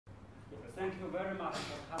Thank you very much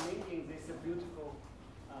for coming in this beautiful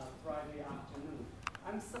Friday afternoon.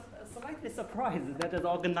 I'm slightly surprised that the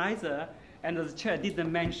organizer and the chair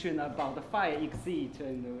didn't mention about the fire exit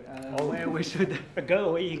and where we should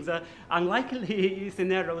go in the unlikely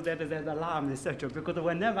scenario that there's alarm, etc. Because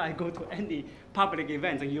whenever I go to any public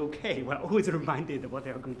event in UK, we're always reminded what they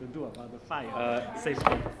are going to do about the fire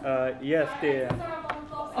safety. Yes, dear.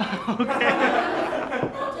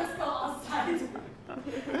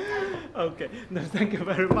 Okay, no, thank you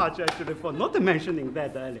very much actually for not mentioning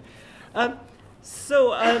that earlier.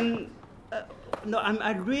 No,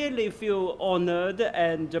 I really feel honored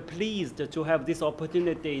and pleased to have this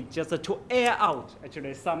opportunity just to air out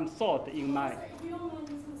actually some thought in my.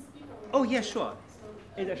 Oh yeah, sure.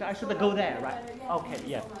 I should go there, right? Okay,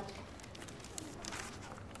 yeah.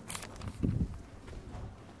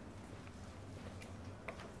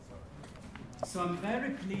 So I'm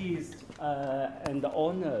very pleased and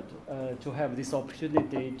honored to have this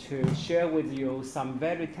opportunity to share with you some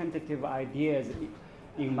very tentative ideas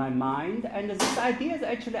in my mind. And these ideas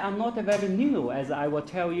actually are not very new, as I will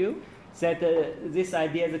tell you, that these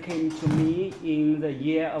ideas came to me in the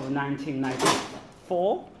year of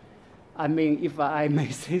 1994. I mean, if I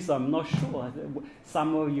may say so, I'm not sure.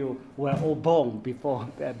 Some of you were all born before,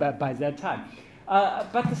 by that time.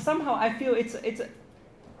 But somehow I feel it's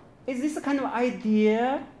this kind of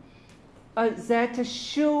idea that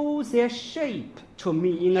shows their shape to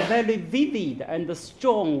me in a very vivid and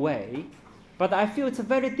strong way, but I feel it's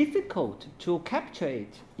very difficult to capture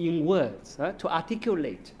it in words, to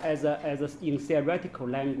articulate as in theoretical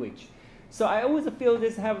language. So I always feel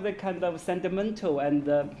this have the kind of sentimental and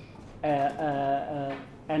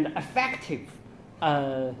affective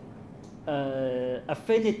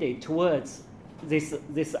affinity towards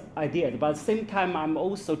this idea, but at the same time, I'm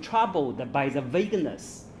also troubled by the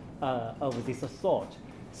vagueness of this thought.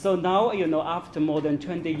 So now, after more than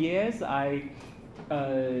 20 years,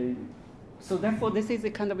 so therefore, this is a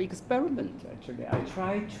kind of experiment, actually. I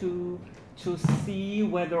try to see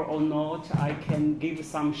whether or not I can give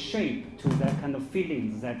some shape to that kind of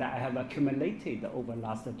feelings that I have accumulated over the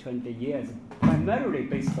last 20 years, primarily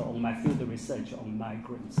based on my field research on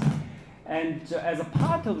migrants. And as a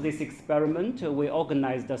part of this experiment, we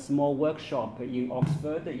organized a small workshop in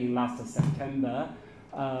Oxford in last September,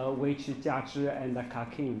 which Jiazhi and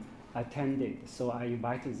Kakin attended. So I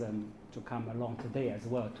invited them to come along today as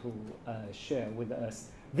well to share with us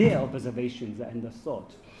their observations and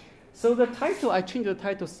thought. So the title, I changed the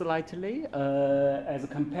title slightly as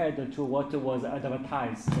compared to what was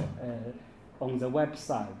advertised on the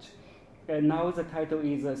website. And now the title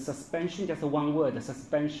is Suspension, just one word,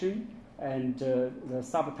 Suspension. And the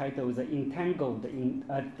subtitle is Entangled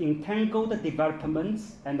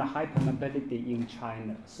Developments and Hypermobility in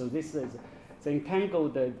China. So this is the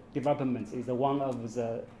entangled developments is one of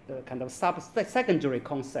the kind of secondary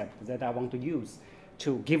concept that I want to use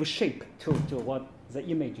to give shape to what the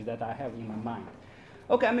image that I have in my mind.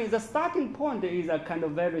 Okay, I mean the starting point is a kind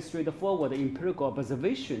of very straightforward empirical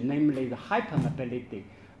observation, namely the hypermobility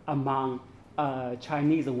among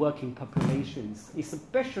Chinese working populations,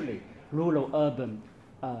 especially rural-urban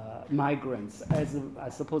migrants. As I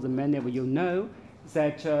suppose many of you know,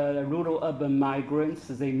 that rural-urban migrants,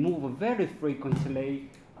 they move very frequently,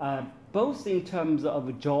 both in terms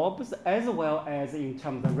of jobs as well as in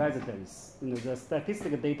terms of residence. The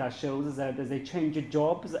statistical data shows that they change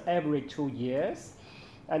jobs every 2 years,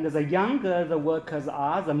 and the younger the workers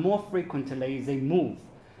are, the more frequently they move.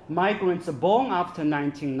 Migrants born after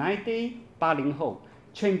 1990, 80后,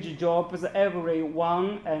 change jobs every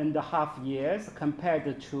 1.5 years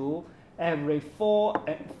compared to every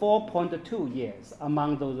 4.2 years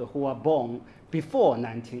among those who are born before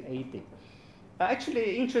 1980.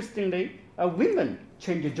 Actually, interestingly, women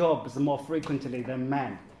change jobs more frequently than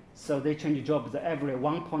men. So they change jobs every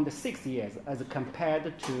 1.6 years as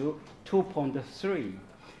compared to 2.3.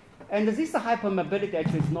 And this hypermobility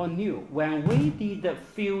actually is not new. When we did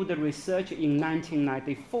field research in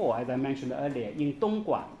 1994, as I mentioned earlier, in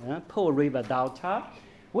Dongguan, Pearl River Delta,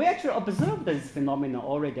 we actually observed this phenomenon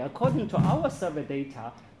already. According to our survey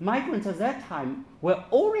data, migrants at that time were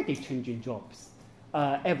already changing jobs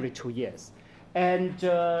every 2 years. And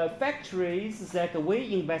factories that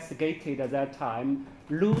we investigated at that time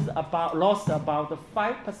lost about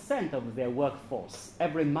 5% of their workforce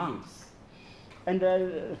every month. And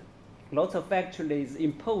lots of factories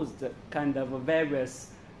imposed kind of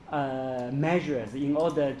various measures in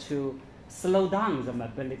order to slow down the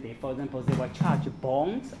mobility. For example, they will charge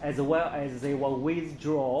bonds as well as they will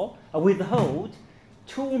withhold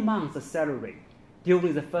 2 months' salary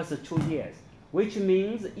during the first 2 years, which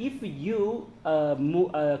means if you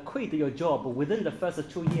quit your job within the first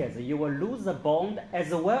 2 years, you will lose the bond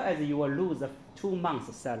as well as you will lose 2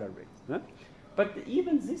 months' salary. But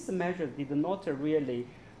even this measure did not really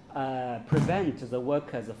prevent the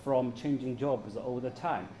workers from changing jobs all the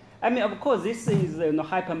time. I mean, of course, this is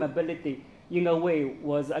hypermobility in a way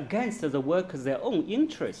was against the workers' their own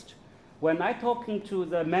interest. When I talking to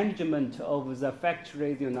the management of the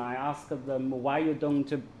factories, I ask them why you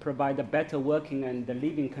don't provide a better working and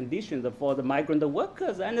living conditions for the migrant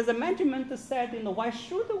workers, and the management said, why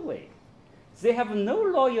should we? They have no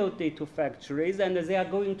loyalty to factories, and they are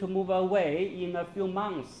going to move away in a few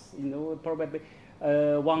months, probably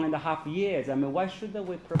 1.5 years. I mean, why should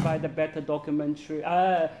we provide a better dormitory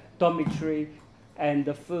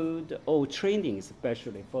and food or training,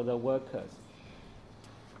 especially for the workers?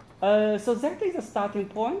 So that is a starting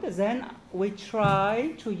point. Then we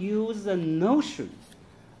try to use the notion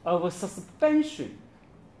of suspension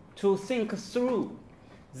to think through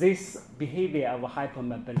this behavior of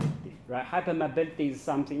hypermobility. Right? Hypermobility is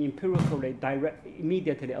something empirically,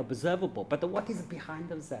 immediately observable. But what is behind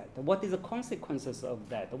that? What is the consequences of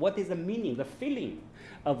that? What is the meaning, the feeling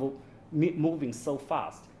of moving so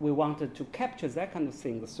fast? We wanted to capture that kind of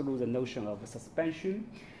thing through the notion of suspension.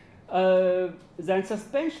 Then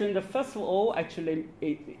suspension, first of all, actually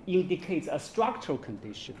it indicates a structural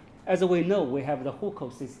condition. As we know, we have the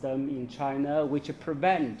hukou system in China, which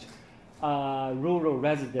prevent rural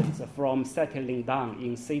residents from settling down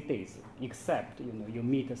in cities, except you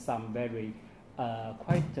meet some very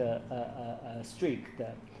quite strict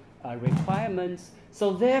requirements.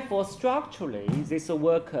 So therefore, structurally, these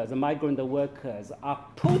workers, the migrant workers, are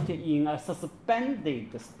put in a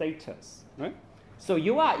suspended status. Right? So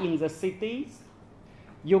you are in the cities,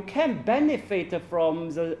 you can benefit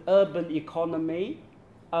from the urban economy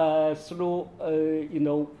through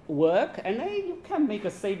work, and then you can make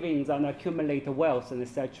savings and accumulate wealth and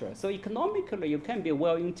etc. So economically, you can be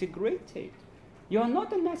well integrated. You are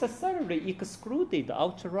not necessarily excluded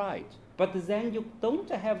outright, but then you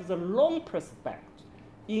don't have the long prospect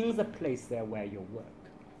in the place there where you work.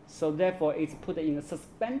 So therefore, it's put in a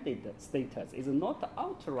suspended status. It's not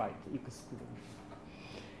outright excluded.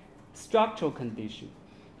 Structural condition.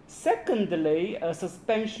 Secondly, a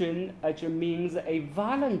suspension actually means a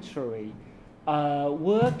voluntary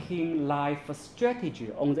working life strategy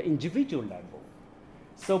on the individual level.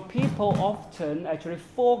 So people often actually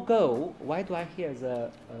forego. Why do I hear the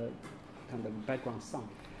kind of background sound?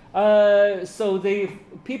 So the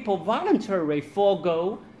people voluntarily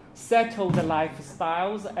forego settled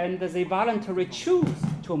lifestyles, and they voluntarily choose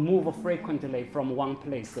to move frequently from one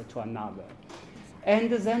place to another.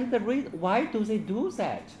 And then why do they do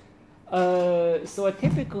that? So a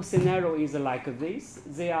typical scenario is like this.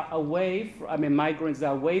 They are away, migrants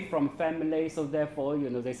are away from family, so therefore,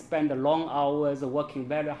 they spend long hours working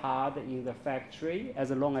very hard in the factory,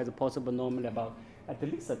 as long as possible, normally about at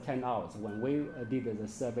least 10 hours. When we did the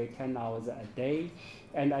survey, 10 hours a day.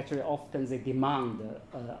 And actually often they demand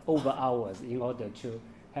over hours in order to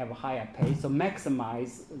have higher pay, so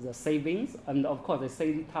maximize the savings, and of course at the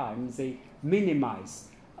same time they minimize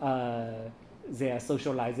their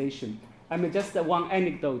socialization. I mean, just one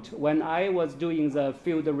anecdote. When I was doing the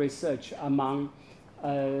field research among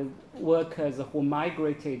workers who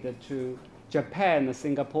migrated to Japan,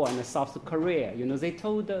 Singapore, and South Korea, they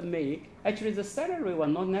told me actually the salary was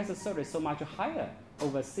not necessarily so much higher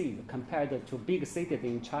overseas compared to big cities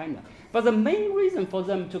in China. But the main reason for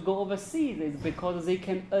them to go overseas is because they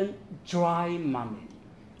can earn dry money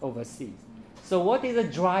overseas. So what is a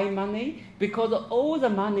dry money? Because all the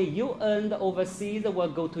money you earned overseas will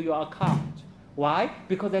go to your account. Why?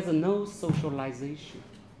 Because there's no socialization.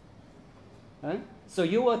 So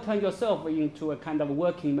you will turn yourself into a kind of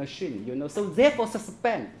working machine, So therefore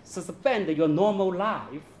suspend your normal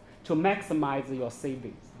life to maximize your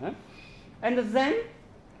savings. And then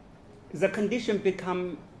the condition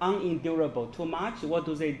become unendurable too much. What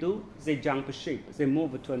do? They jump ship. They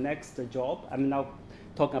move to a next job. I'm now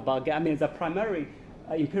talking about, the primary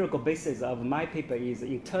empirical basis of my paper is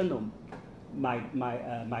internal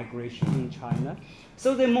migration in China.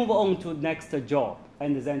 So they move on to next job,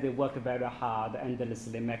 and then they work very hard,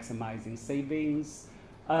 endlessly maximizing savings,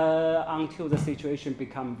 until the situation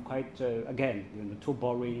become quite, too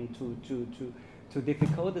boring, too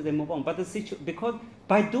difficult, they move on. But because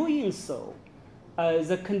by doing so,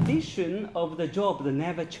 the condition of the job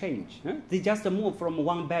never change. They just move from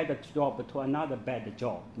one bad job to another bad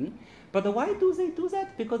job. But why do they do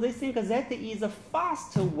that? Because they think that is a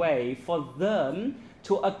faster way for them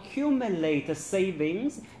to accumulate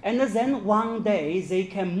savings, and then one day they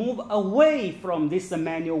can move away from this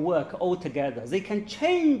manual work altogether. They can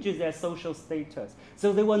change their social status,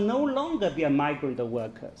 so they will no longer be a migrant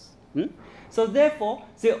workers. So therefore,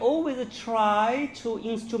 they always try to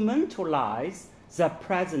instrumentalize the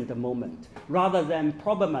present moment rather than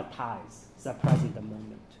problematize the present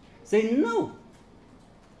moment. They know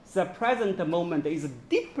the present moment is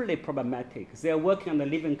deeply problematic. Their working on the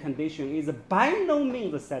living condition is by no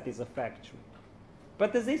means satisfactory.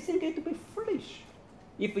 But they think it would be foolish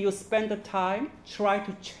if you spend the time, try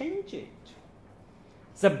to change it.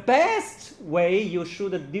 The best way you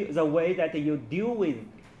should do, the way that you deal with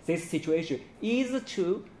this situation is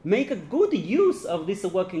to make a good use of this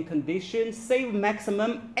working condition, save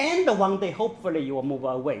maximum, and one day hopefully you will move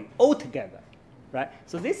away altogether, right?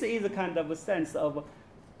 So this is a kind of a sense of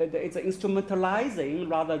it's instrumentalizing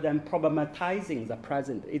rather than problematizing the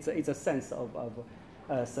present. It's a sense of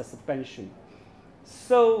suspension.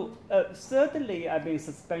 So certainly, I mean,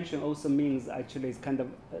 suspension also means actually it's kind of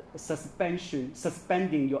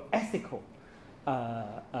suspending your ethical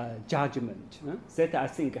judgment. That I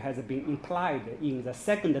think has been implied in the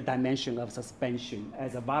second dimension of suspension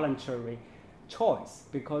as a voluntary choice,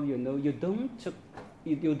 because you don't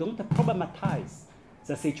problematize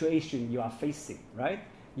the situation you are facing, right?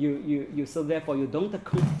 So therefore you don't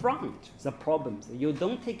confront the problems. You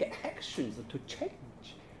don't take actions to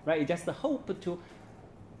change, right? You just hope to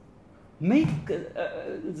make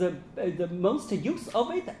the most use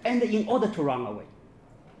of it, and in order to run away,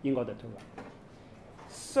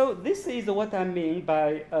 So this is what I mean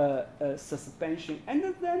by suspension.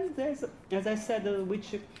 And then there's, as I said,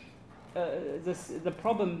 which the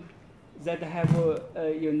problem that have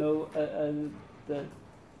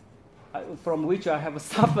from which I have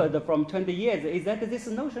suffered from 20 years is that this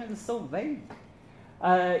notion is so vague.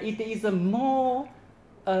 It is a more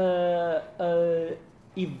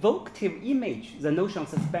evocative image, the notion of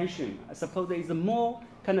suspension. I suppose it is a more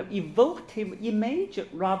kind of evocative image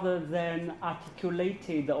rather than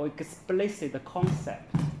articulated or explicit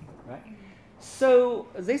concept, right? So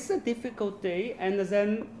this is a difficulty, and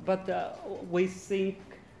then, but we think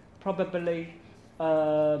probably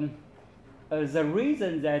the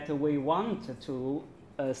reason that we want to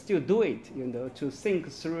still do it, to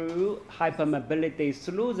think through hypermobility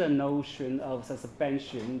through the notion of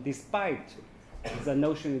suspension, despite the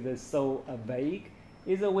notion is so vague,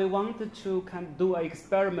 is that we wanted to kind of do an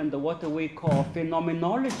experiment, what we call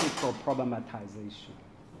phenomenological problematization.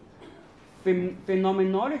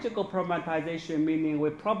 Phenomenological problematization meaning we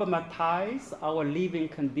problematize our living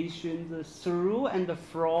conditions through and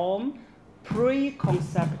from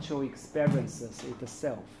pre-conceptual experiences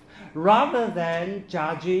itself, rather than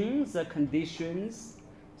judging the conditions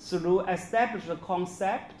through established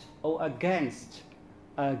concept or against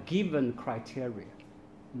a given criteria.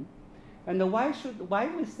 And why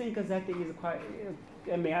we think that is quite,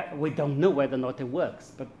 I mean, we don't know whether or not it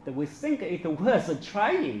works, but we think it worth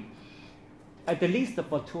trying, at least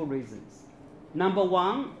for two reasons. Number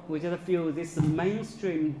one, we just feel these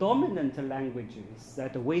mainstream dominant languages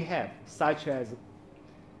that we have, such as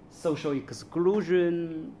social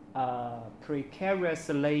exclusion, precarious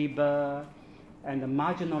labor, and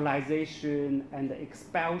marginalization and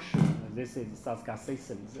expulsion. This is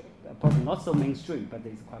Saskia-Sisson's, probably not so mainstream, but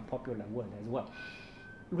it's quite popular word as well.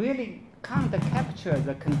 Really can't capture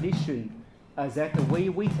the condition that we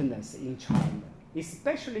witness in China.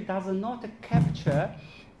 Especially does not capture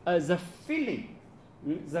the feeling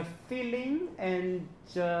and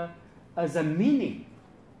the meaning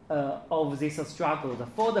of these struggles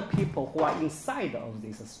for the people who are inside of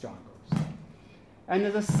these struggles. And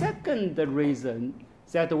the second reason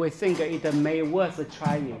that we think it may worth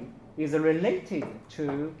trying is related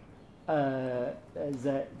to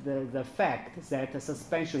the fact that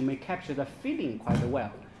suspension may capture the feeling quite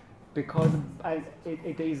well, because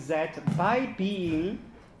it is that by being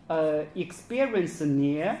experienced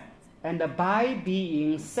near and by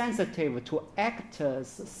being sensitive to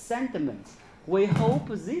actors' sentiments, we hope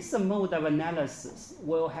this mode of analysis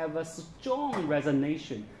will have a strong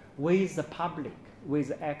resonance with the public,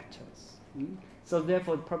 with actors. So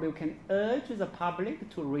therefore, probably we can urge the public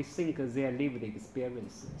to rethink their lived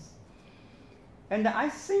experiences. And I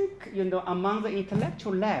think, among the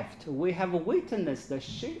intellectual left, we have witnessed the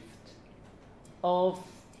shift of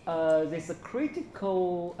this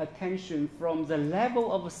critical attention from the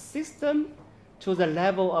level of system to the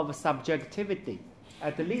level of subjectivity.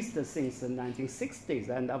 at least since the 1960s.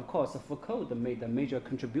 And of course, Foucault made a major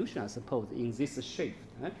contribution, I suppose, in this shift.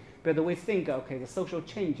 But we think, okay, the social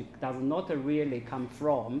change does not really come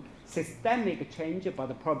from systemic change,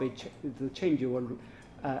 but probably the change will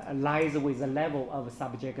lies with the level of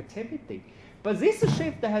subjectivity. But this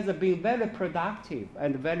shift has been very productive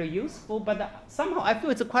and very useful, but somehow I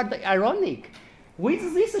feel it's quite ironic.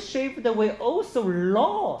 With this shift, we also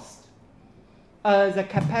lost the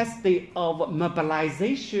capacity of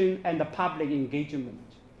mobilization and public engagement.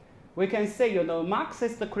 We can say,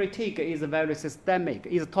 Marxist critique is very systemic.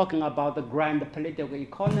 It's talking about the grand political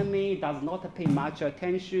economy, does not pay much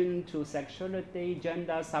attention to sexuality,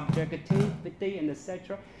 gender, subjectivity, and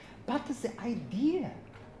etc. But the idea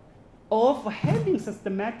of having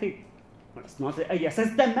systematic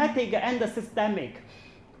and systemic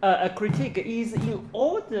critique is in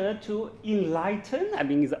order to enlighten,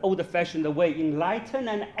 the old-fashioned way, enlighten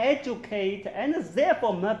and educate, and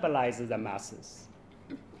therefore mobilize the masses.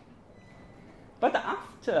 But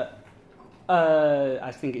after,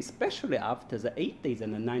 I think especially after the 80s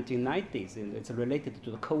and the 1990s, it's related to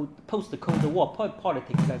the post-Cold War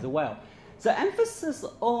politics as well, the emphasis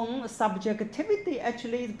on subjectivity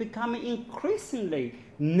actually is becoming increasingly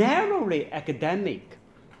narrowly academic.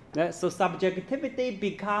 So subjectivity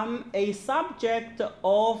become a subject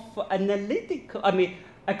of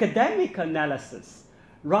academic analysis,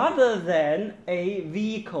 rather than a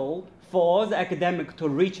vehicle for the academic to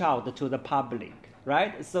reach out to the public,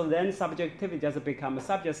 right? So then subjectivity just become a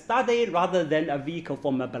subject study rather than a vehicle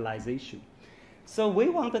for mobilization. So we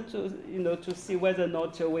wanted to, to see whether or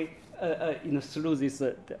not we, through this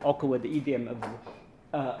awkward idiom of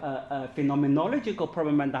phenomenological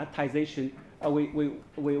problematization,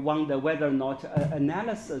 we wonder whether or not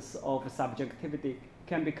analysis of subjectivity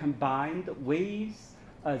can be combined with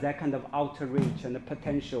that kind of outreach and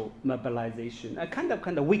potential mobilization, a kind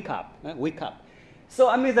of wake up.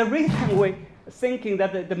 So the reason we're thinking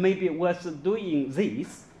that it may be worth doing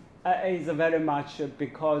this is very much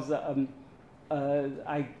because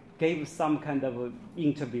I gave some kind of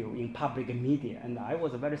interview in public media, and I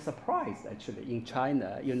was very surprised actually in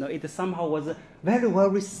China. It somehow was very well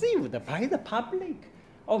received by the public.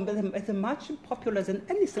 It's much popular than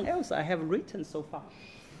anything else I have written so far.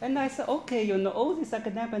 And I said, okay, all this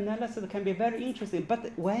academic analysis can be very interesting,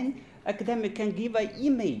 but when academic can give an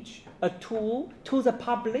image, a tool to the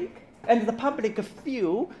public, and the public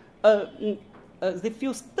feel, they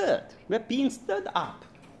feel stirred, right? Being stirred up,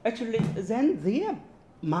 actually, then their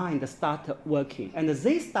mind start working, and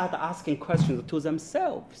they start asking questions to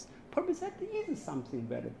themselves. Probably that is something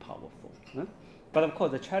very powerful. Huh? But of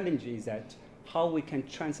course, the challenge is that how we can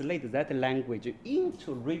translate that language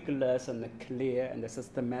into rigorous and clear and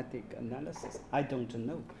systematic analysis. I don't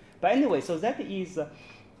know. But anyway, so that is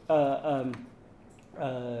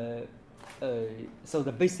so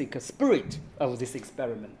the basic spirit of this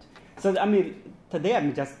experiment. So today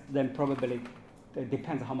I'm just then probably, it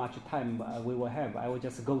depends how much time we will have. I will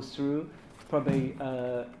just go through probably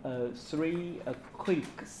three quick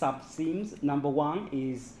sub-themes. Number one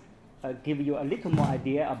is give you a little more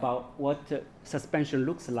idea about what suspension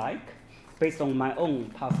looks like based on my own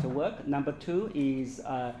past work. Number two is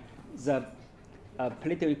the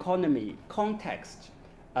political economy context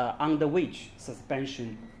under which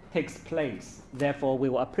suspension takes place. Therefore, we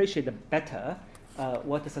will appreciate better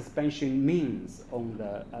what suspension means on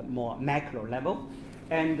the more macro level.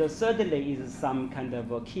 And thirdly is some kind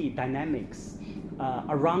of key dynamics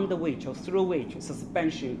around which or through which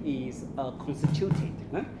suspension is constituted.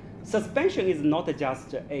 Suspension is not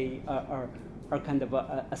just a kind of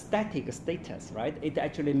a static status, right? It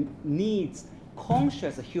actually needs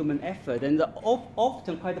conscious human effort and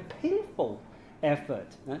often quite a painful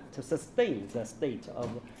effort to sustain the state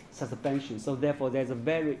of suspension. So therefore, there's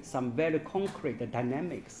some very concrete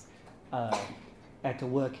dynamics at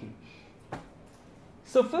working.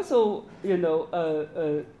 So first of all,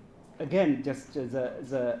 again, just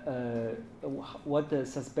what the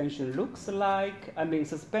suspension looks like.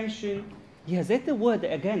 Suspension, yes, that word,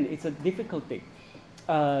 again, it's a difficulty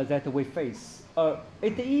that we face.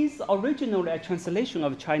 It is originally a translation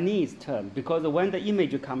of Chinese term, because when the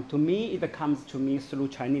image comes to me, it comes to me through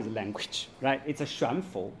Chinese language, right? It's a 悬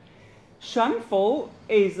浮. 悬浮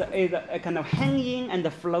is a kind of hanging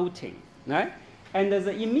and floating, right? And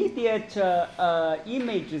the immediate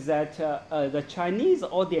image that the Chinese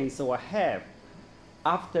audience will have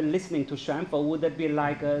after listening to 悬浮 would be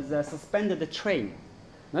like the suspended train.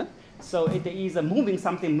 So it is moving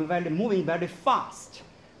very fast,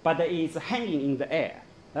 but it is hanging in the air.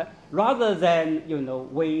 Rather than,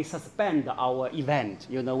 we suspend our event,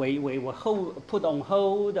 we will put on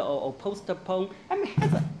hold or postpone. I mean, it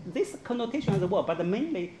has this connotation as well, but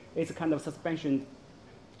mainly it's kind of suspension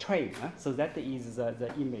train. So that is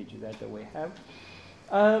the image that we have.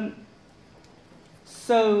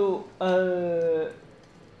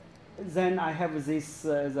 Then I have this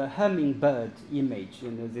the hummingbird image.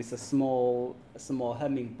 This small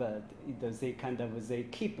hummingbird. They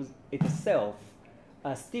keep itself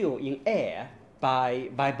still in air by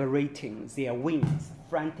vibrating their wings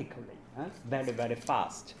frantically, very, very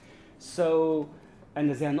fast. So, and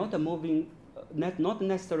they are not moving, not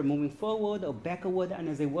necessarily moving forward or backward, and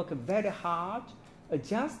they work very hard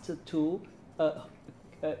just to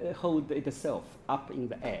hold itself up in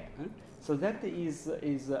the air. So that is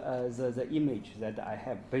the image that I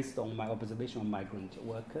have based on my observation of migrant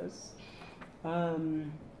workers.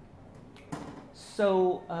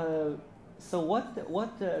 So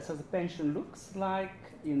what suspension looks like,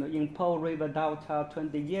 in Pearl River Delta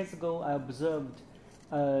 20 years ago, I observed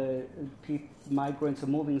migrants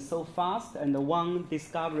moving so fast, and the one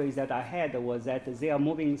discovery that I had was that they are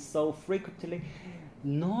moving so frequently,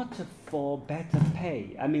 not for better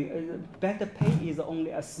pay. I mean, better pay is only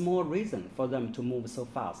a small reason for them to move so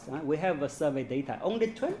fast. We have survey data. Only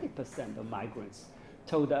 20% of migrants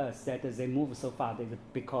told us that they move so fast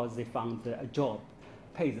because they found a job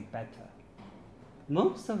pays better.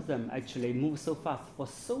 Most of them actually move so fast for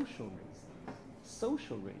social reasons.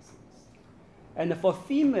 Social reasons. And for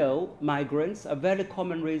female migrants, a very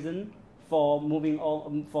common reason for moving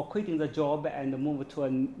on, for quitting the job and move to a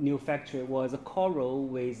new factory was a quarrel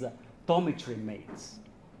with dormitory mates.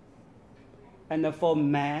 And for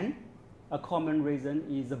men, a common reason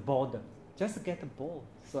is boredom. Just get bored,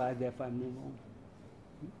 so therefore I move on.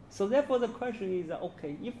 So therefore the question is,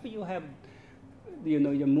 okay, if you have, you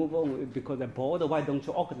move on because you're bored, why don't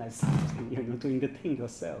you organize something, to entertain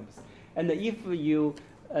yourselves? And if you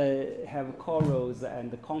have quarrels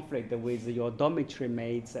and conflict with your dormitory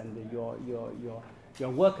mates and your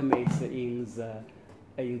workmates in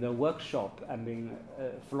the workshop,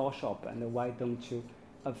 floor shop, and why don't you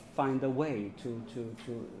find a way to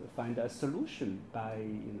find a solution by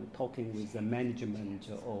talking with the management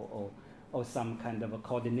or some kind of a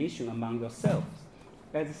coordination among yourselves?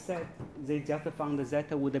 As I said, they just found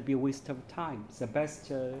that would be a waste of time. The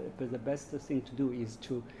best thing to do is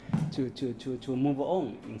to move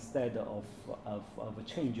on instead of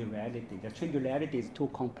changing reality. The change reality is too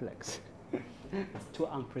complex. It's too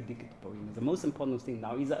unpredictable. The most important thing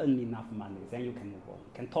now is earn enough money, then you can move on.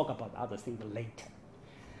 You can talk about other things later.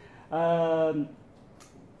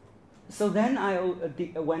 So then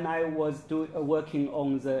when I was working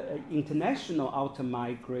on the international outer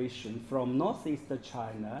migration from northeast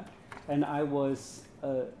China, and I was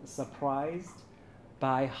surprised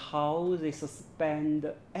by how they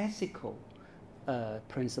suspend ethical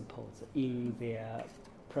principles in their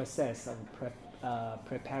process of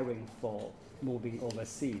preparing for moving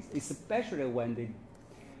overseas, especially when they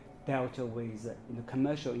dealt with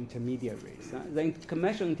commercial intermediaries. The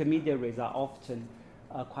commercial intermediaries are often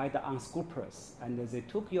quite unscrupulous, and they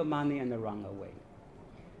took your money and ran away.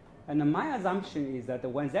 And my assumption is that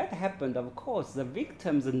when that happened, of course, the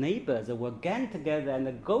victims' neighbors will get together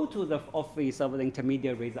and go to the office of the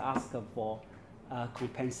intermediaries, ask for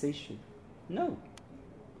compensation. No.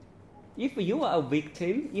 If you are a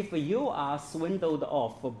victim, if you are swindled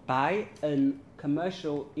off by a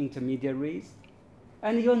commercial intermediaries,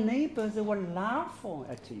 and your neighbors will laugh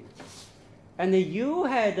at you. And you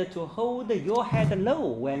had to hold your head low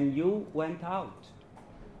when you went out.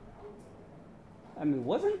 I mean,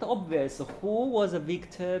 wasn't obvious who was a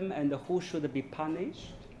victim and who should be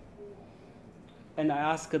punished? And I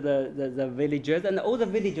asked the villagers, and all the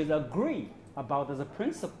villagers agree about the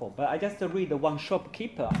principle. But I just read one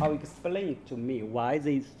shopkeeper how he explained to me why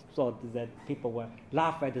they thought that people were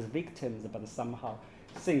laugh at the victims, but somehow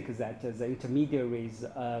think that the intermediaries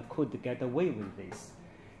could get away with this.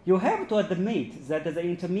 You have to admit that the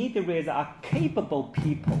intermediaries are capable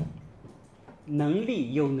people. 能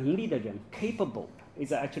力, 有能力的人, capable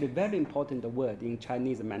is actually a very important word in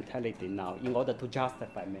Chinese mentality now in order to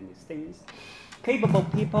justify many things. Capable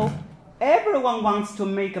people, everyone wants to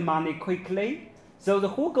make money quickly. So the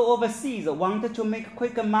who go overseas want to make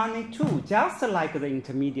quick money too, just like the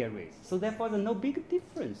intermediaries. So therefore there's no big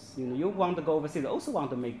difference. You want to go overseas, also want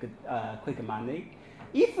to make quick money.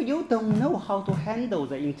 If you don't know how to handle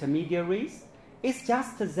the intermediaries, it's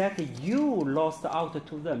just that you lost out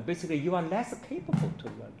to them. Basically, you are less capable to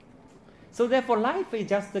them. So therefore, life is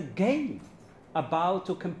just a game. about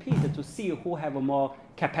to compete to see who have more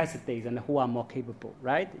capacities and who are more capable,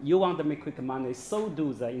 right? You want to make quick money, so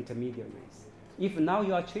do the intermediaries. If now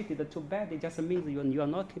you are treated too bad, it just means you are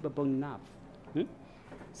not capable enough.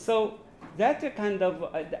 So that kind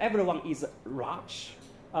of, everyone is rush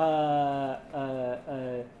to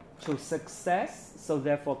success, so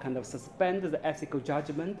therefore kind of suspend the ethical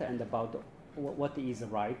judgment and about what is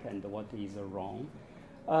right and what is wrong.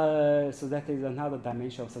 So that is another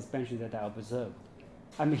dimension of suspension that I observed.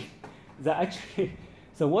 I mean,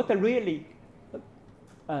 so what really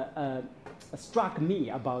struck me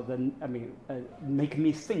about make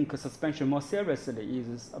me think suspension more seriously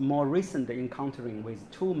is more recent encountering with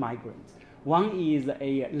two migrants. One is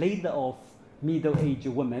a laid-off middle-aged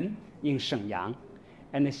woman in Shenyang,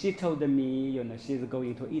 and she told me, she's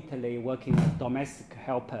going to Italy working as domestic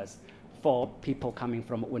helpers for people coming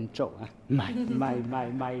from Wenzhou,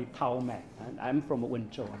 my town man. I'm from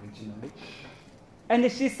Wenzhou originally.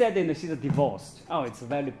 And she said, she's divorced. Oh, it's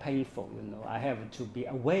very painful, I have to be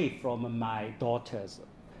away from my daughters.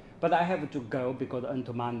 But I have to go because I earn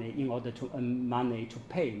money in order to earn money to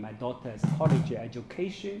pay my daughter's college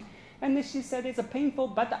education. And she said it's painful,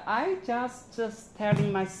 but I just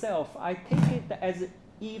telling myself, I take it as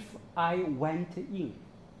if I went in.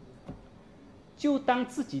 就当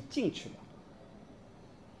自己进去了。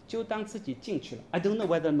就当自己进去了。I don't know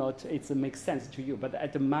whether or not it makes sense to you, but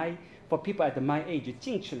for people at my age,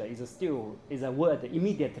 进去了 is a word that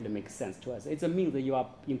immediately makes sense to us. It means that you are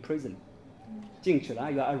in prison. 进去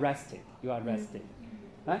了, you are arrested. You are arrested.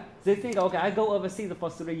 They think, okay, I go overseas for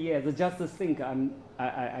 3 years, just think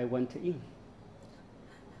I went in.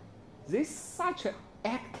 This is such an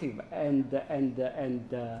active and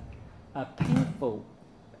a painful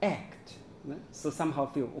act. So somehow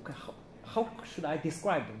feel, okay, how should I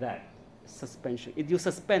describe that suspension? You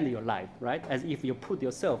suspend your life, right? As if you put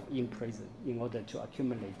yourself in prison in order to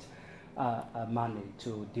accumulate money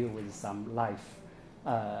to deal with some life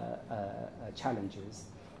challenges.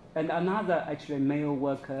 And another actually male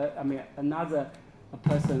worker, another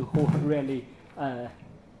person who really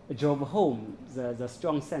drove home the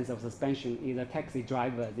strong sense of suspension is a taxi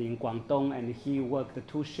driver in Guangdong, and he worked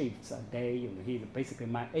 2 shifts a day. He's basically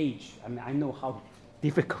my age. I know how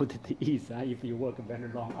difficult it is if you work very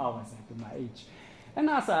long hours at my age. And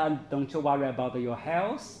I said, don't you worry about your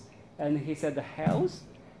health. And he said, health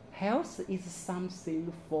is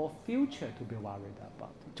something for future to be worried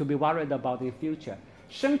about. To be worried about in future.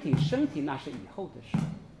 身体那是以后的事。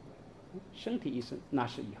身体那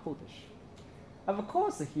是以后的事。Of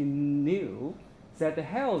course, he knew that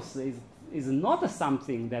health is not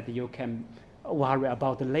something that you can worry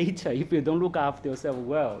about later. If you don't look after yourself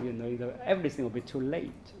well, everything will be too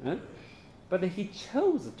late. But he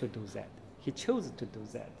chose to do that. He chose to do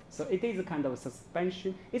that. So it is a kind of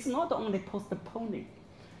suspension. It's not only postponing.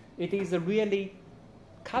 It is really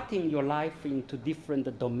cutting your life into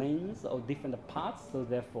different domains or different parts. So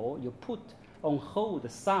therefore, you put on hold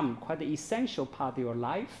some quite essential part of your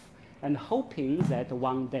life, and hoping that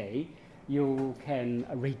one day you can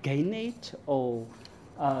regain it, or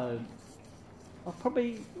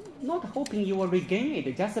probably not hoping you will regain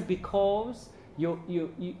it, just because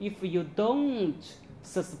if you don't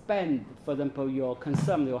suspend, for example, your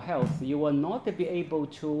concern, your health, you will not be able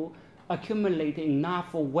to accumulate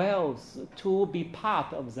enough wealth to be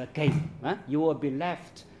part of the game. You will be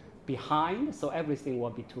left behind, so everything will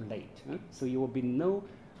be too late. So you will be no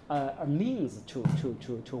a means to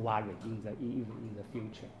worry even in the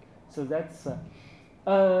future. So that's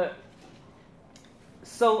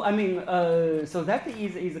so that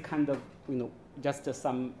is kind of just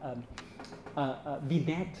some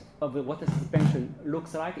vignette of what a suspension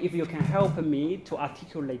looks like. If you can help me to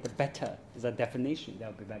articulate better the definition, that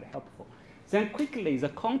would be very helpful. Then quickly, the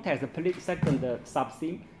context, the second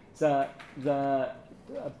sub-theme, the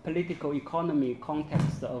political economy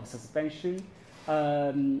context of suspension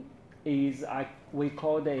is, we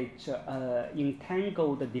call it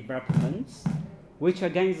entangled developments, which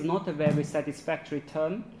again is not a very satisfactory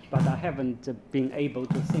term, but I haven't been able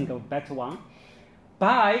to think of a better one.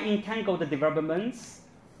 By entangled developments,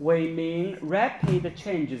 we mean rapid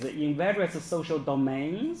changes in various social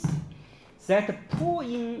domains that pull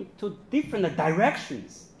into different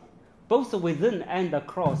directions, both within and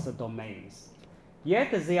across the domains.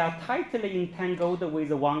 Yet they are tightly entangled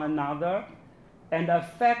with one another and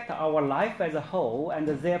affect our life as a whole, and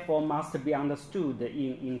therefore must be understood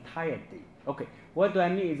in entirety. Okay, what do I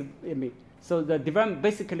mean? So the development,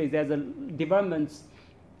 basically there's a developments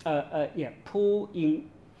pull in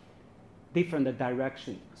different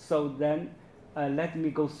directions. So then let me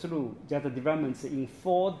go through just the developments in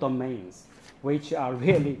 4 domains, which are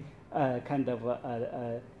really kind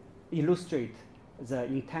of illustrate the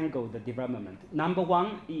entangled development. Number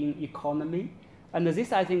one, in economy. And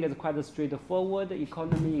this, I think, is quite straightforward. The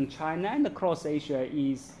economy in China and across Asia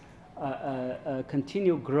is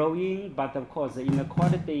continue growing, but of course, the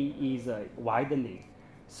inequality is widening.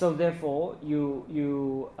 So therefore,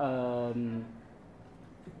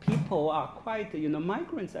 people are quite,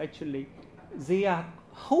 migrants actually, they are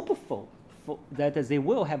hopeful that they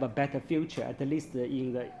will have a better future, at least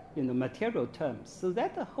in the material terms. So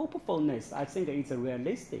that hopefulness, I think, is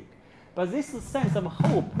realistic. But this sense of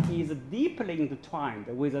hope is deeply intertwined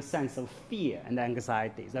with a sense of fear and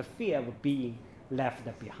anxiety, the fear of being left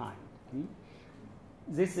behind.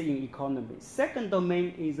 This is in economy. Second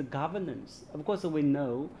domain is governance. Of course, we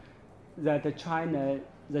know that the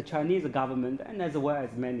Chinese government, and as well as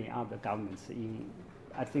many other governments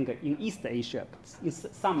I think in East Asia, in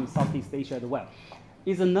some Southeast Asia as well,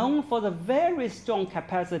 is known for the very strong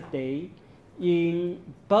capacity in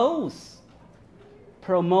both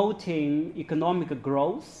promoting economic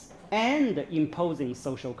growth and imposing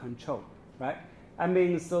social control, right? I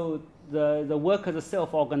mean, so the workers'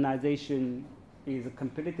 self-organization is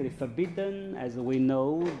completely forbidden, as we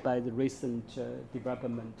know, by the recent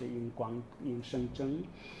development in Shenzhen,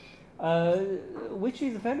 which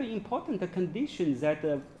is very important condition that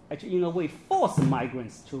actually, in a way, force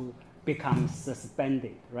migrants to become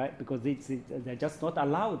suspended, right? Because they're just not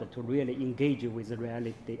allowed to really engage with the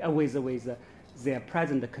reality, with their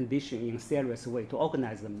present condition in a serious way to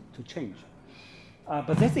organize them to change.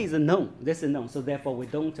 But this is known. This is known. So therefore, we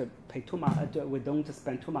don't pay too much. We don't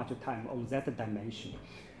spend too much time on that dimension.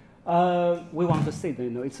 We want to say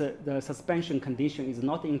that the suspension condition is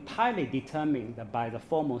not entirely determined by the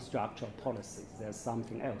formal structural policies. There's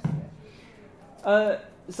something else there.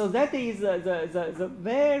 So that is the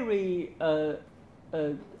very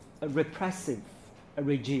repressive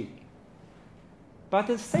regime. But at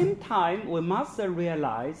the same time, we must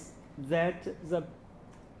realize that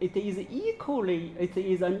it is an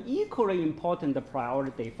equally important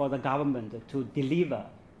priority for the government to deliver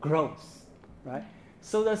growth, right?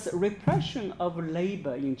 So the repression of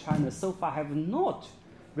labor in China so far have not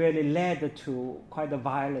really led to quite a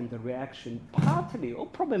violent reaction, partly or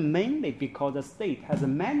probably mainly because the state has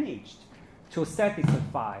managed to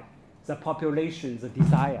satisfy the population's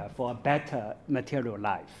desire for a better material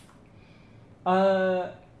life.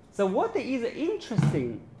 So what is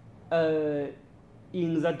interesting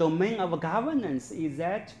in the domain of governance is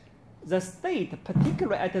that the state,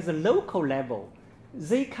 particularly at the local level,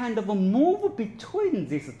 they kind of move between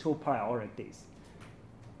these two priorities.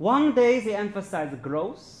 One day they emphasize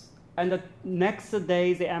growth, and the next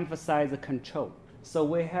day they emphasize control. So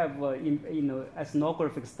we have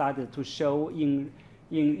ethnographic studies to show in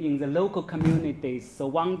the local communities. So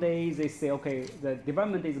one day they say, okay, the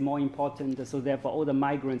development is more important, so therefore all the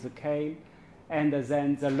migrants came, and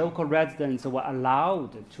then the local residents were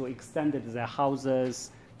allowed to extend their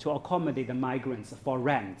houses to accommodate the migrants for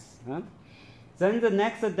rents. Then the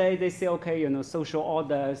next day they say, okay, social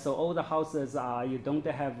order, so all the houses you don't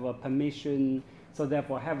have permission, so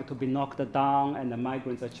therefore have to be knocked down, and the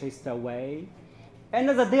migrants are chased away. And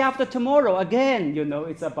the day after tomorrow, again,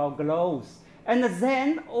 it's about growth. And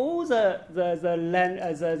then all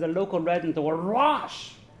the local residents will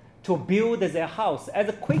rush to build their house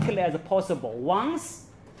as quickly as possible once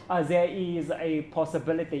there is a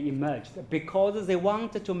possibility emerged, because they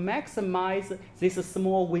want to maximize these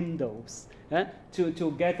small windows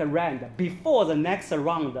to get a rent before the next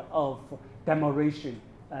round of demolition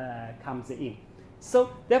comes in.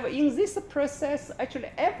 So therefore, in this process,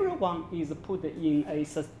 actually everyone is put in a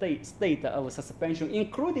state of suspension,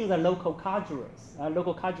 including the local cadres.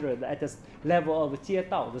 Local cadres at the level of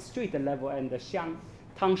Jiedao, the street level, and the Xiang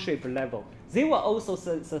township level. They were also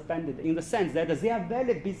suspended in the sense that they are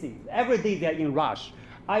very busy. Every day they are in rush,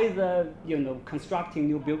 either constructing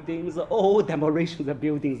new buildings or demolition the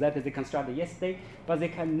buildings that they constructed yesterday, but they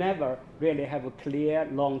can never really have a clear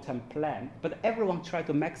long-term plan. But everyone tries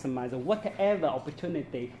to maximize whatever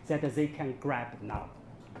opportunity that they can grab now.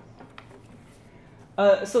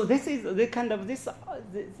 So this is the kind of the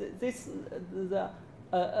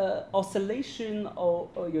oscillation or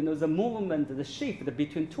the movement, the shift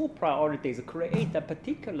between two priorities create a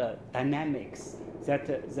particular dynamics that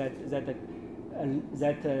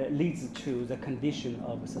leads to the condition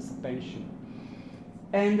of suspension.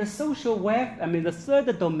 And the social welfare, the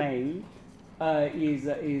third domain is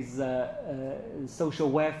social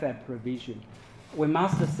welfare provision. We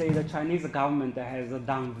must say the Chinese government has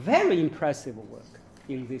done very impressive work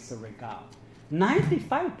in this regard.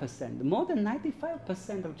 95%, more than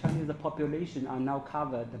 95% of Chinese population are now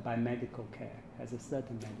covered by medical care, has a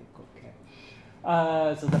certain medical care.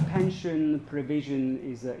 So the pension provision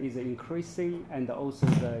is increasing, and also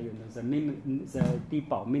the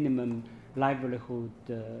Dibao, minimum livelihood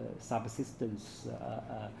subsistence.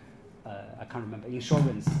 I can't remember,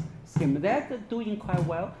 insurance scheme. They're doing quite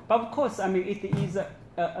well, but of course, I mean, it is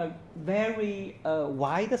a very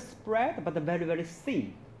widespread, but very, very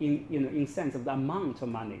thin in sense of the amount of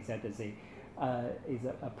money that is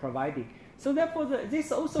providing. So therefore,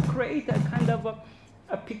 this also creates a kind of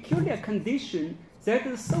a peculiar condition that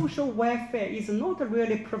the social welfare is not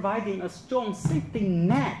really providing a strong safety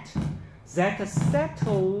net that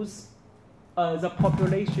settles the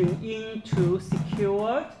population into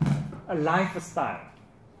secured a lifestyle.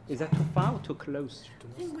 Is that too far or too close?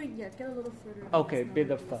 I think we get a little further. Okay, bit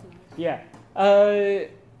of yeah.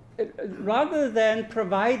 Rather than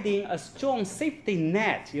providing a strong safety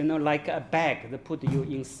net, like a bag that put you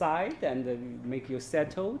inside and make you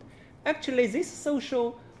settled, actually this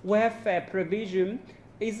social welfare provision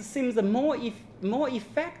seems more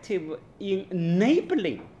effective in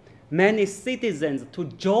enabling many citizens to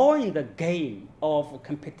join the game of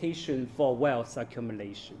competition for wealth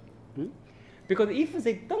accumulation. Because if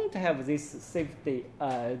they don't have this safety,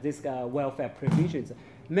 welfare provisions,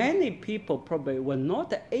 many people probably were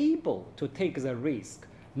not able to take the risk,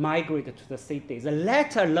 migrate to the cities,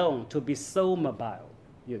 let alone to be so mobile.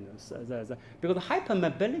 Because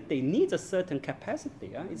hypermobility needs a certain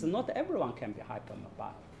capacity. It's not everyone can be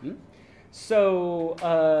hypermobile. So,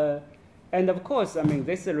 and of course, I mean,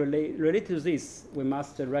 this related to this, we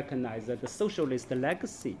must recognize that the socialist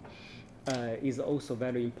legacy is also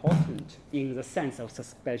very important in the sense of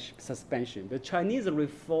suspension. The Chinese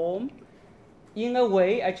reform, in a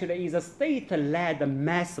way, actually is a state-led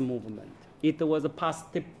mass movement. It was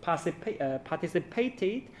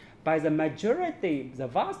participated by the majority, the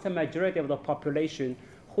vast majority of the population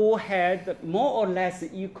who had more or less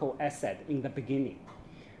equal asset in the beginning.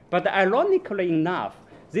 But ironically enough,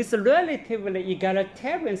 this relatively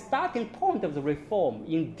egalitarian starting point of the reform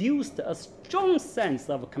induced a strong sense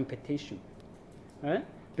of competition, right?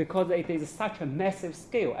 Because it is such a massive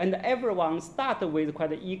scale, and everyone started with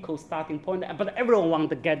quite an equal starting point, but everyone wants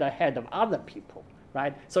to get ahead of other people,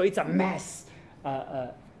 right? So it's a mass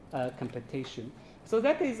competition. So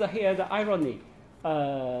that is here the irony.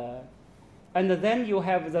 And then you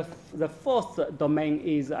have the fourth domain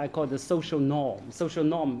is, I call the social norm. Social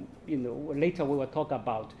norm, later we will talk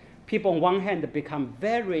about. People on one hand become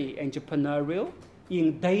very entrepreneurial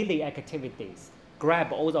in daily activities,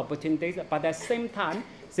 grab all the opportunities, but at the same time,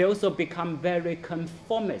 they also become very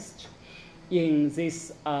conformist in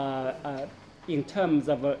this, in terms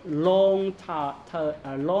of a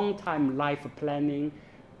long-time life planning,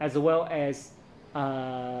 as well as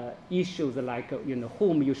issues like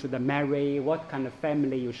whom you should marry, what kind of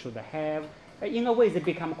family you should have. In a way, they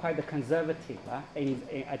become quite conservative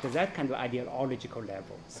at that kind of ideological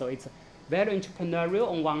level. So it's very entrepreneurial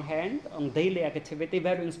on one hand, on daily activity,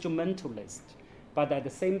 very instrumentalist, but at the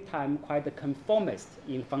same time quite conformist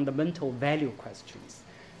in fundamental value questions.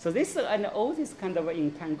 So this and all these kind of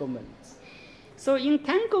entanglements. So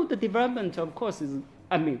entangled development, of course, is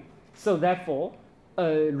so therefore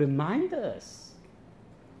remind us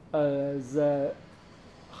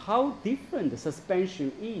how different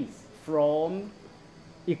suspension is from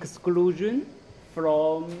exclusion,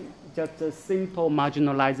 from just a simple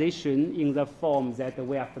marginalization in the form that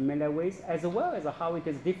we are familiar with, as well as how it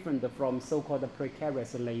is different from so-called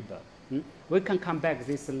precarious labor. We can come back to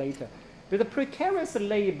this later. With the precarious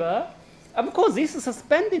labor, of course, these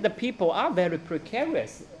suspended people are very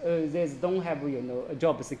precarious. They don't have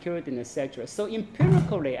job security, etc. So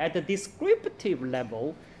empirically, at the descriptive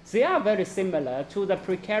level, they are very similar to the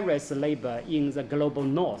precarious labor in the global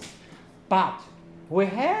north. But we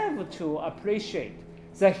have to appreciate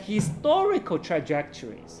the historical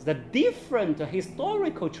trajectories, the different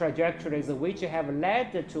historical trajectories which have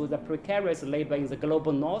led to the precarious labor in the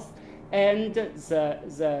global north, and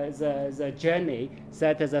the journey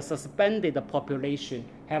that the suspended population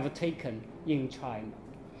have taken in China.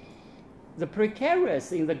 The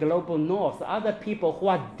precarious in the global north are the people who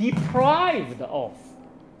are deprived of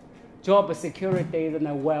job security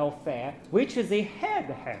and welfare, which they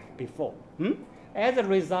had before. As a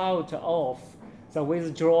result of the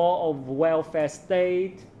withdrawal of welfare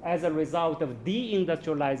state, as a result of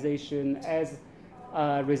deindustrialization, as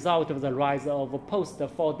a result of the rise of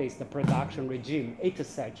post-Fordist production regime,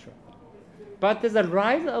 etc. But the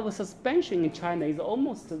rise of suspension in China is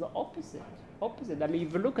almost the opposite. I mean,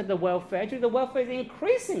 if you look at the welfare, actually the welfare is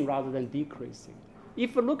increasing rather than decreasing.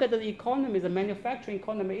 If you look at the economy, the manufacturing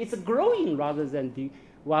economy, it's growing rather than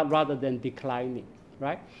declining,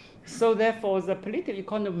 right? So therefore, the political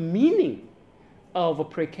economic meaning of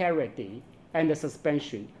precarity and the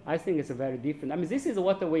suspension, I think it's very different. I mean, this is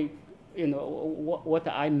what what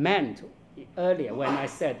I meant earlier when I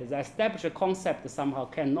said the established concept somehow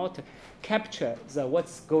cannot capture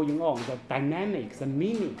what's going on, the dynamics, the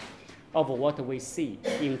meaning of what we see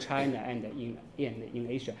in China and in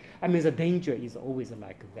Asia. I mean, the danger is always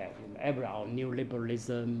like that. Every our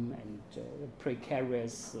neoliberalism and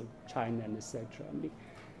precarious China and etc. I mean,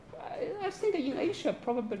 I think in Asia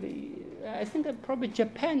probably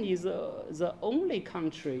Japan is the only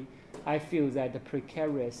country I feel that the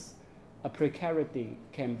precarity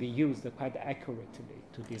can be used quite accurately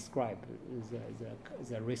to describe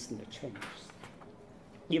the recent changes.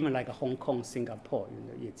 Even like Hong Kong, Singapore, I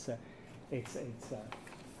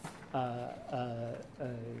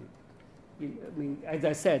mean, as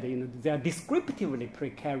I said, they are descriptively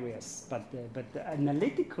precarious, but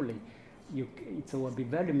analytically, it will be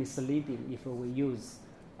very misleading if we use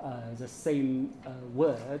the same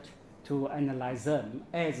word to analyze them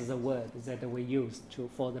as the word that we use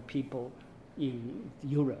for the people in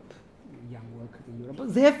Europe, young workers in Europe.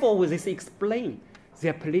 But therefore, will this explain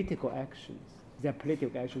their political actions?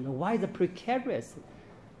 Why the precarious,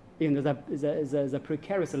 the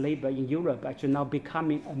precarious labor in Europe actually now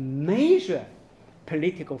becoming a major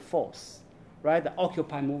political force, right? The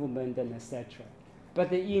Occupy movement and etc.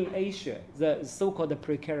 But in Asia, the so-called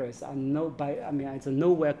precarious are it's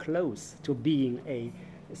nowhere close to being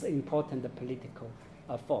it's an important political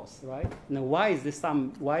force, right? Now, why is this?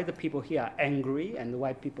 Why the people here are angry and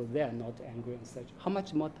why people there are not angry and such? How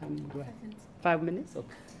much more time do I have? 5 minutes.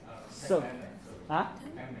 Okay. 10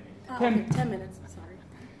 10 minutes. Sorry.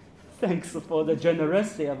 Thanks for the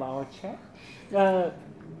generosity of our chat.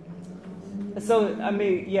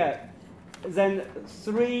 Then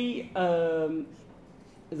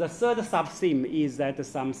the third sub-theme is that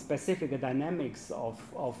some specific dynamics of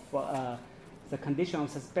the condition of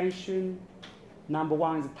suspension. Number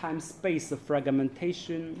one is time-space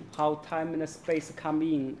fragmentation, how time and space come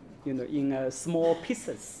in, in small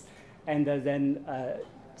pieces, and then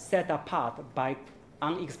set apart by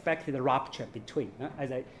unexpected rupture between.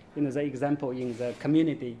 The example in the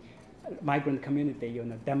community, migrant community,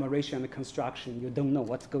 demolition and construction, you don't know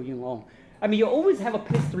what's going on. I mean, you always have a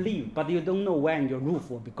place to live, but you don't know when your roof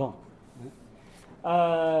will be gone.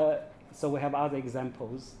 So we have other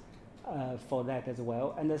examples for that as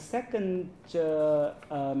well. And the second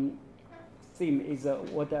theme is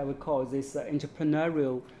what I would call this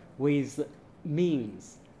entrepreneurial with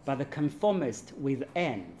means, but the conformist with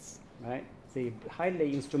ends, right? The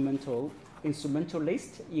highly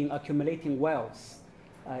instrumentalist in accumulating wealth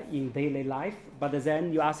in daily life. But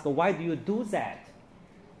then you ask, why do you do that?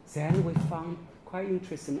 Then we found quite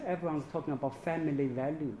interesting. Everyone's talking about family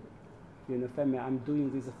value. Family. I'm doing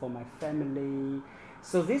this for my family.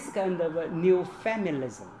 So this kind of new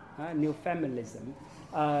familism,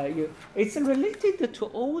 it's related to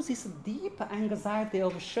all this deep anxiety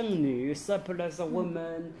of 剩女, surplus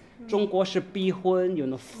woman, 中国式逼婚,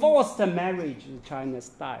 forced marriage, China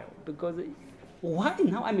style. Because why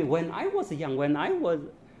now? I mean, when I was young, when I was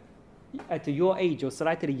at your age or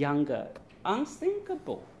slightly younger,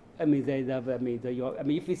 unthinkable. I mean,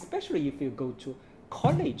 especially if you go to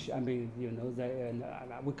college, I mean,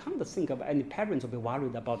 we can't think of any parents will be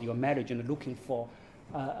worried about your marriage and looking for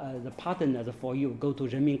the partners for you. Go to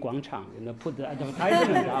人民广场, put the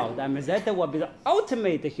advertisement out. I mean, that would be the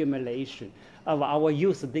ultimate humiliation of our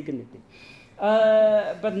youth dignity.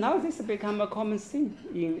 But now this has become a common thing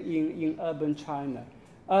in urban China.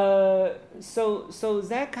 So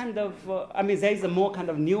that kind of, there is a more kind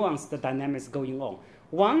of nuanced dynamics going on.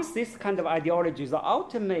 Once this kind of ideology, the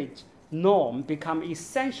ultimate norm, become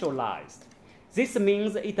essentialized, this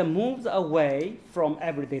means it moves away from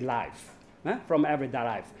everyday life.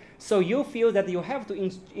 So you feel that you have to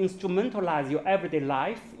instrumentalize your everyday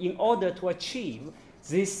life in order to achieve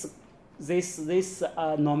this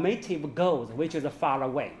normative goals, which is far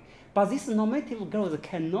away. But this normative goals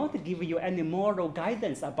cannot give you any moral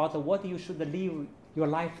guidance about what you should live your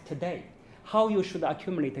life today, how you should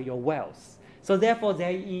accumulate your wealth. So therefore,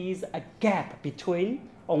 there is a gap between,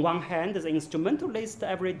 on one hand, the instrumentalist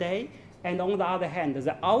every day, and on the other hand,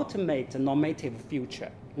 the ultimate normative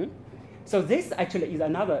future. So this actually is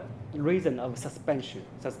another reason of suspension.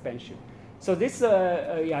 So this,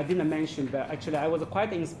 I didn't mention, but actually I was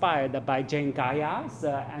quite inspired by Jane Gaia's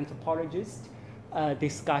anthropologist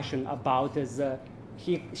discussion about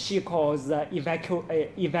she calls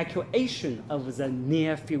evacuation of the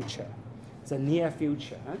near future.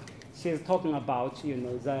 she's talking about,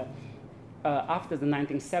 the after the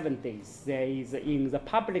 1970s, there is in the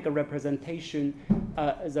public representation,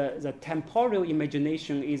 the temporal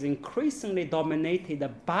imagination is increasingly dominated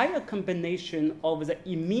by a combination of the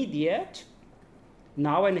immediate,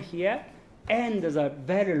 now and here, and the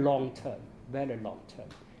very long term, very long term.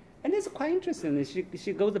 And it's quite interesting.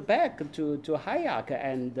 She goes back to Hayek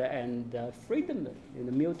and Friedman,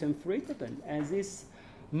 Milton Friedman, and this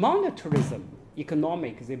monetarism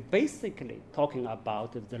economics is basically talking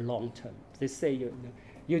about the long term. They say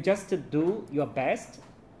you just do your best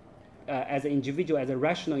as an individual, as a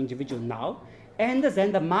rational individual now, and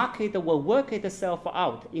then the market will work itself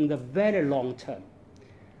out in the very long term.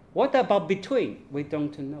 What about between? We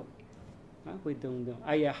don't know. We don't know.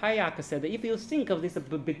 Hayek said if you think of this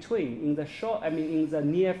between in the short, in the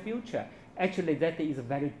near future, actually that is a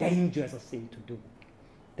very dangerous thing to do.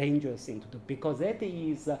 Dangerous thing to do, because that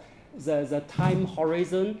is the time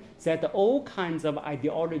horizon that all kinds of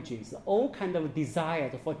ideologies, all kinds of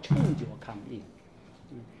desires for change will come in.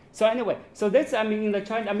 So anyway, so that's, in the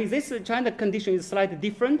China, this China condition is slightly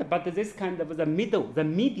different, but this kind of the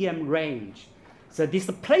medium range, the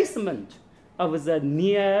displacement of the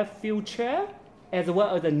near future as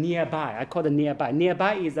well as the nearby. I call it nearby.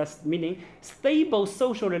 Nearby is meaning stable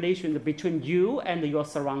social relations between you and your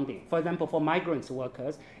surrounding. For example, for migrant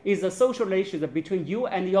workers, is the social relations between you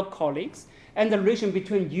and your colleagues, and the relation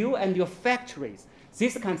between you and your factories.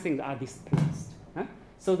 These kind of things are displaced.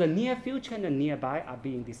 So the near future and the nearby are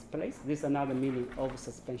being displaced. This is another meaning of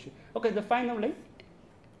suspension. Okay, finally,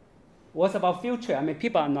 what's about future?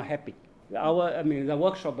 People are not happy. The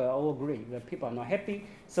workshop all agree that people are not happy.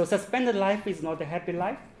 So suspended life is not a happy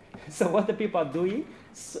life. So what the people are doing,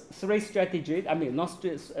 three strategies,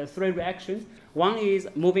 three reactions. One is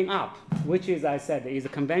moving up, which is, I said, is a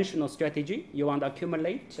conventional strategy. You want to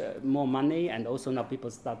accumulate more money, and also now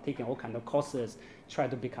people start taking all kinds of courses, try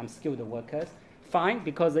to become skilled workers. Fine,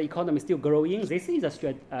 because the economy is still growing. This is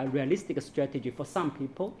a realistic strategy for some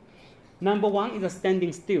people. Number one is a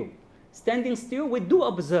standing still. Standing still, we do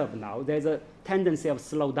observe now there's a tendency of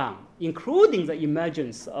slowdown, including the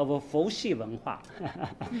emergence of a Fuxi Wenhua,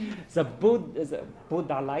 the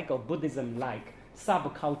Buddha-like or Buddhism-like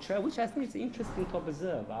subculture, which I think is interesting to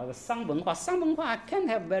observe. Sang Wenhua can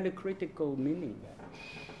have very critical meaning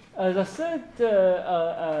there. The third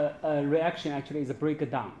reaction actually is a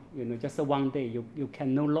breakdown. Just one day you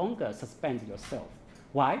can no longer suspend yourself.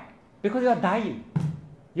 Why? Because you are dying.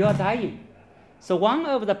 You are dying. So one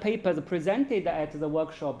of the papers presented at the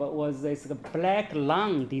workshop was this black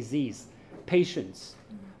lung disease patients.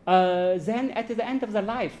 Then at the end of their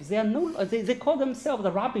life, they call themselves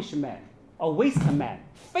the rubbish man or waste man,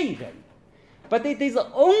 废人. But it is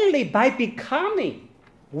only by becoming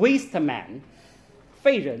waste man,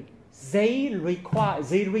 废人, they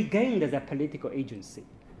regained their political agency.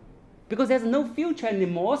 Because there's no future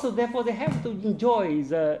anymore, so therefore they have to enjoy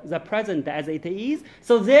the present as it is.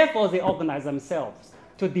 So therefore they organize themselves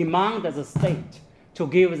to demand the state to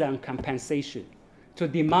give them compensation, to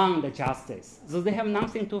demand justice. So they have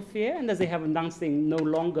nothing to fear, and they have nothing, no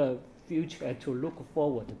longer future to look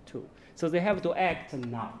forward to. So they have to act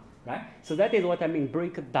now, right? So that is what I mean,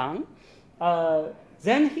 break down.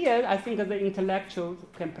 Then here, I think the intellectuals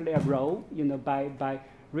can play a role, by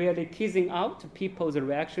really teasing out people's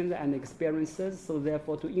reactions and experiences, so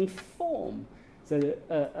therefore to inform the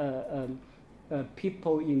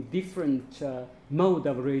people in different mode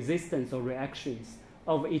of resistance or reactions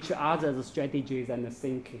of each other's strategies and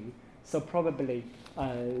thinking. So probably,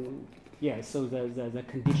 so the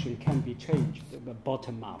condition can be changed,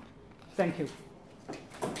 bottom up. Thank you.